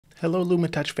Hello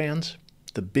LumaTouch fans!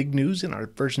 The big news in our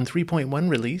version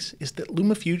 3.1 release is that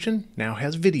LumaFusion now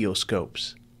has video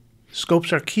scopes.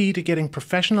 Scopes are key to getting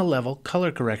professional level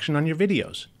color correction on your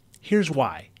videos. Here's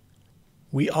why.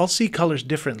 We all see colors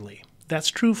differently. That's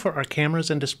true for our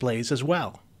cameras and displays as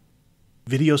well.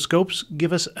 Video scopes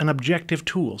give us an objective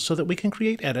tool so that we can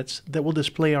create edits that will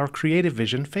display our creative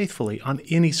vision faithfully on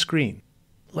any screen.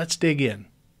 Let's dig in.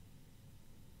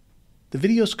 The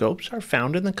video scopes are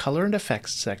found in the Color and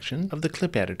Effects section of the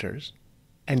clip editors,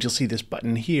 and you'll see this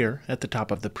button here at the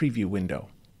top of the preview window.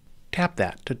 Tap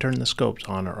that to turn the scopes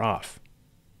on or off.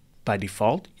 By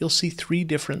default, you'll see three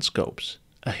different scopes: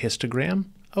 a histogram,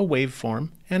 a waveform,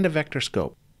 and a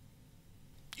vectorscope.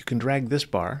 You can drag this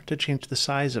bar to change the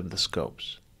size of the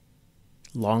scopes.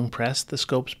 Long press the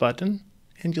scopes button,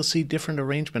 and you'll see different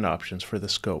arrangement options for the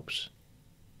scopes.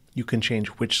 You can change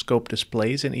which scope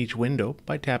displays in each window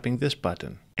by tapping this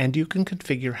button, and you can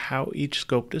configure how each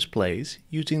scope displays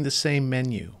using the same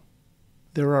menu.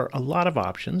 There are a lot of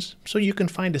options, so you can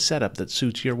find a setup that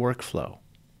suits your workflow.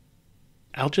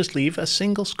 I'll just leave a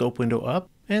single scope window up,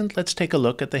 and let's take a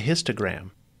look at the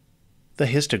histogram. The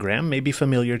histogram may be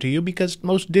familiar to you because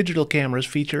most digital cameras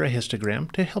feature a histogram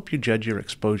to help you judge your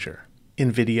exposure. In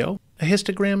video, a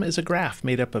histogram is a graph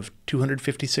made up of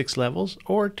 256 levels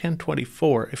or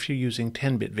 1024 if you're using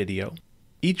 10-bit video,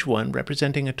 each one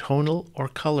representing a tonal or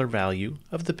color value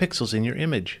of the pixels in your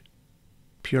image.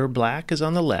 Pure black is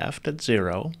on the left at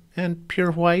 0, and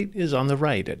pure white is on the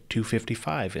right at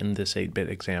 255 in this 8-bit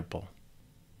example.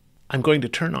 I'm going to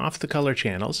turn off the color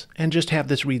channels and just have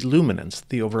this read luminance,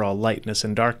 the overall lightness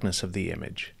and darkness of the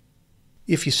image.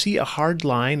 If you see a hard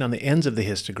line on the ends of the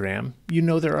histogram, you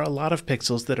know there are a lot of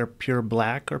pixels that are pure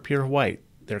black or pure white.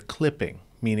 They're clipping,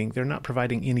 meaning they're not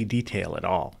providing any detail at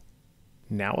all.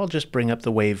 Now I'll just bring up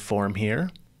the waveform here.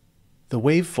 The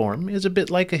waveform is a bit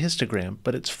like a histogram,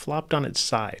 but it's flopped on its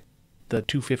side. The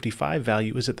 255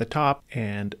 value is at the top,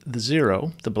 and the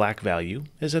 0, the black value,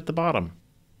 is at the bottom.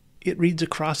 It reads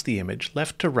across the image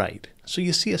left to right, so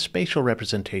you see a spatial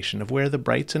representation of where the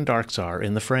brights and darks are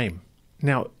in the frame.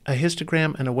 Now, a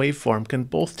histogram and a waveform can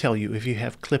both tell you if you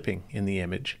have clipping in the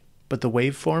image, but the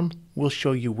waveform will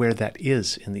show you where that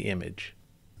is in the image.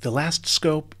 The last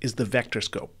scope is the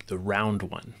Vectorscope, the round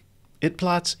one. It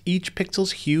plots each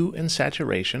pixel's hue and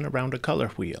saturation around a color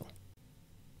wheel.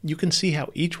 You can see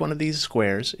how each one of these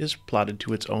squares is plotted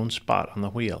to its own spot on the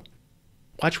wheel.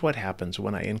 Watch what happens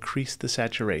when I increase the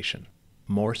saturation.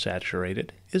 More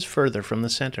saturated is further from the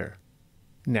center.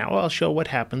 Now I'll show what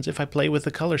happens if I play with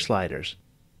the color sliders.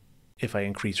 If I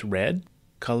increase red,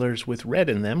 colors with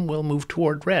red in them will move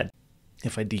toward red.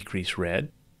 If I decrease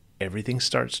red, everything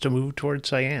starts to move toward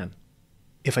cyan.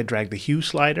 If I drag the hue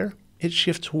slider, it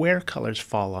shifts where colors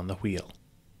fall on the wheel.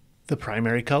 The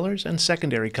primary colors and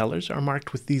secondary colors are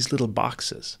marked with these little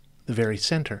boxes. The very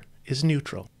center is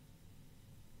neutral.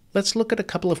 Let's look at a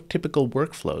couple of typical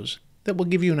workflows that will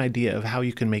give you an idea of how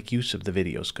you can make use of the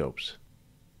video scopes.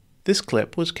 This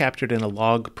clip was captured in a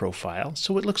log profile,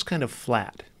 so it looks kind of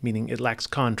flat, meaning it lacks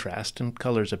contrast and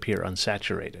colors appear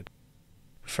unsaturated.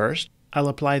 First, I'll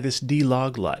apply this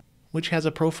D-Log LUT, which has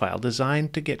a profile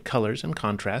designed to get colors and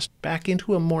contrast back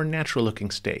into a more natural-looking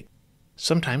state.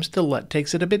 Sometimes the LUT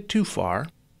takes it a bit too far,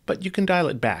 but you can dial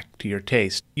it back to your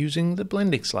taste using the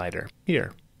blending slider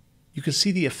here. You can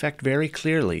see the effect very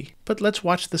clearly, but let's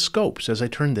watch the scopes as I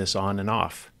turn this on and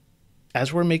off.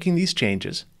 As we're making these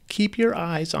changes, keep your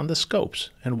eyes on the scopes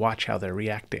and watch how they're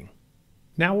reacting.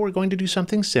 Now we're going to do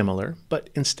something similar, but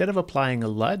instead of applying a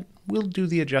LUT, we'll do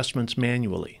the adjustments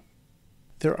manually.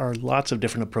 There are lots of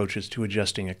different approaches to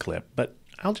adjusting a clip, but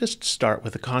I'll just start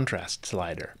with the contrast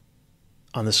slider.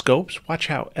 On the scopes, watch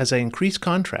how as I increase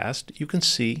contrast, you can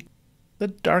see the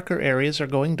darker areas are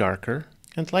going darker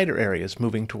and lighter areas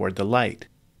moving toward the light.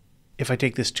 If I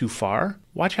take this too far,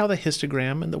 watch how the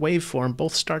histogram and the waveform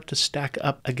both start to stack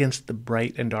up against the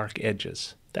bright and dark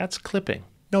edges. That's clipping.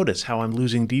 Notice how I'm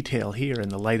losing detail here in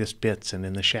the lightest bits and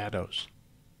in the shadows.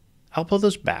 I'll pull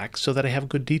those back so that I have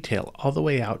good detail all the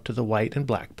way out to the white and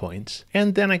black points,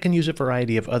 and then I can use a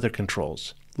variety of other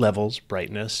controls, levels,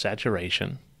 brightness,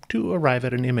 saturation, to arrive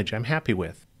at an image I'm happy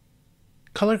with.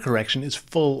 Color correction is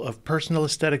full of personal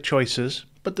aesthetic choices,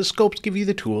 but the scopes give you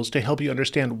the tools to help you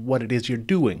understand what it is you're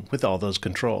doing with all those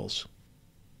controls.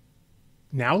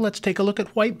 Now let's take a look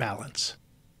at white balance.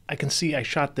 I can see I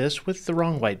shot this with the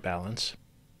wrong white balance.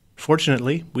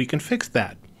 Fortunately, we can fix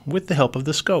that with the help of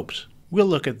the scopes. We'll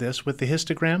look at this with the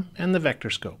histogram and the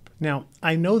vectorscope. Now,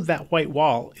 I know that white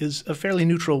wall is a fairly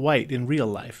neutral white in real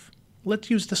life.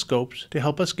 Let's use the scopes to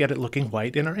help us get it looking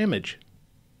white in our image.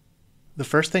 The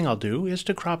first thing I'll do is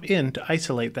to crop in to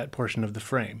isolate that portion of the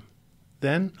frame.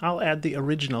 Then I'll add the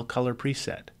original color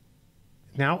preset.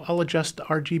 Now I'll adjust the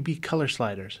RGB color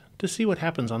sliders to see what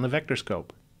happens on the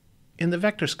Vectorscope. In the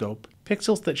Vectorscope,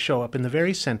 pixels that show up in the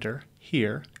very center,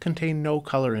 here, contain no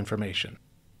color information.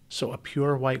 So a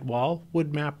pure white wall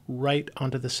would map right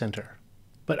onto the center.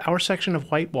 But our section of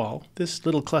white wall, this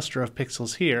little cluster of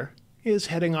pixels here, is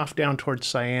heading off down towards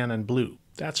cyan and blue.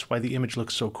 That's why the image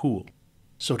looks so cool.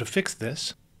 So to fix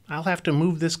this, I'll have to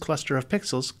move this cluster of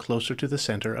pixels closer to the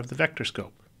center of the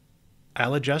Vectorscope.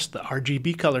 I'll adjust the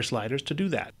RGB color sliders to do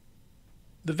that.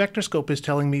 The Vectorscope is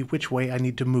telling me which way I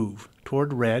need to move,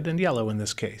 toward red and yellow in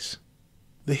this case.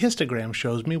 The histogram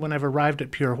shows me when I've arrived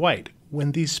at pure white.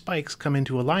 When these spikes come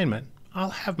into alignment, I'll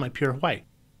have my pure white.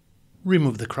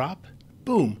 Remove the crop.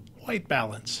 Boom, white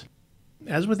balance.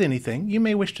 As with anything, you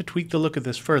may wish to tweak the look of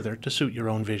this further to suit your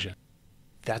own vision.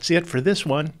 That's it for this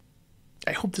one.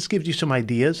 I hope this gives you some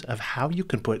ideas of how you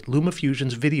can put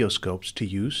LumaFusion's video scopes to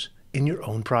use in your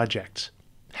own projects.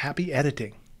 Happy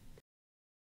editing!